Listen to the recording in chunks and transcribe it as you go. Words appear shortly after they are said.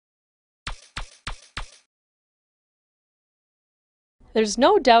There's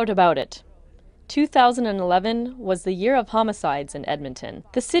no doubt about it. 2011 was the year of homicides in Edmonton.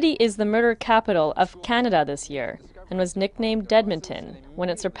 The city is the murder capital of Canada this year and was nicknamed Deadmonton when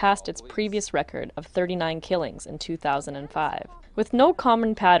it surpassed its previous record of 39 killings in 2005. With no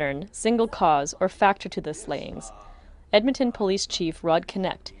common pattern, single cause, or factor to the slayings, Edmonton Police Chief Rod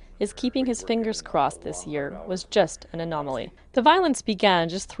Connect is keeping his fingers crossed this year was just an anomaly. The violence began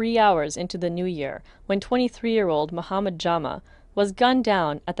just 3 hours into the new year when 23-year-old Mohammed Jama was gunned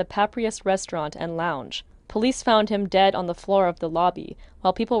down at the Paprius restaurant and lounge. Police found him dead on the floor of the lobby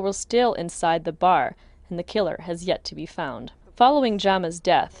while people were still inside the bar, and the killer has yet to be found. Following Jama's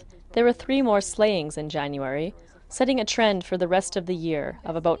death, there were 3 more slayings in January, setting a trend for the rest of the year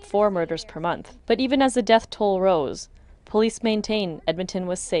of about 4 murders per month. But even as the death toll rose, police maintain Edmonton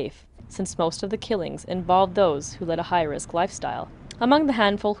was safe, since most of the killings involved those who led a high-risk lifestyle. Among the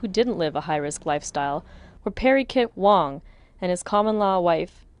handful who didn't live a high-risk lifestyle were Perry Kit Wong and his common-law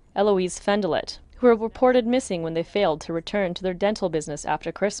wife, Eloise Fendelet, who were reported missing when they failed to return to their dental business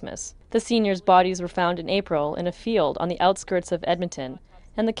after Christmas. The seniors' bodies were found in April in a field on the outskirts of Edmonton,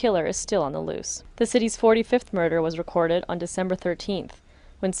 and the killer is still on the loose. The city's 45th murder was recorded on December 13th,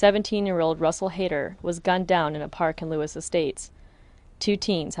 when 17-year-old Russell Hayter was gunned down in a park in Lewis Estates. 2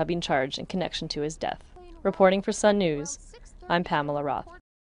 teens have been charged in connection to his death. Reporting for Sun News, I'm Pamela Roth.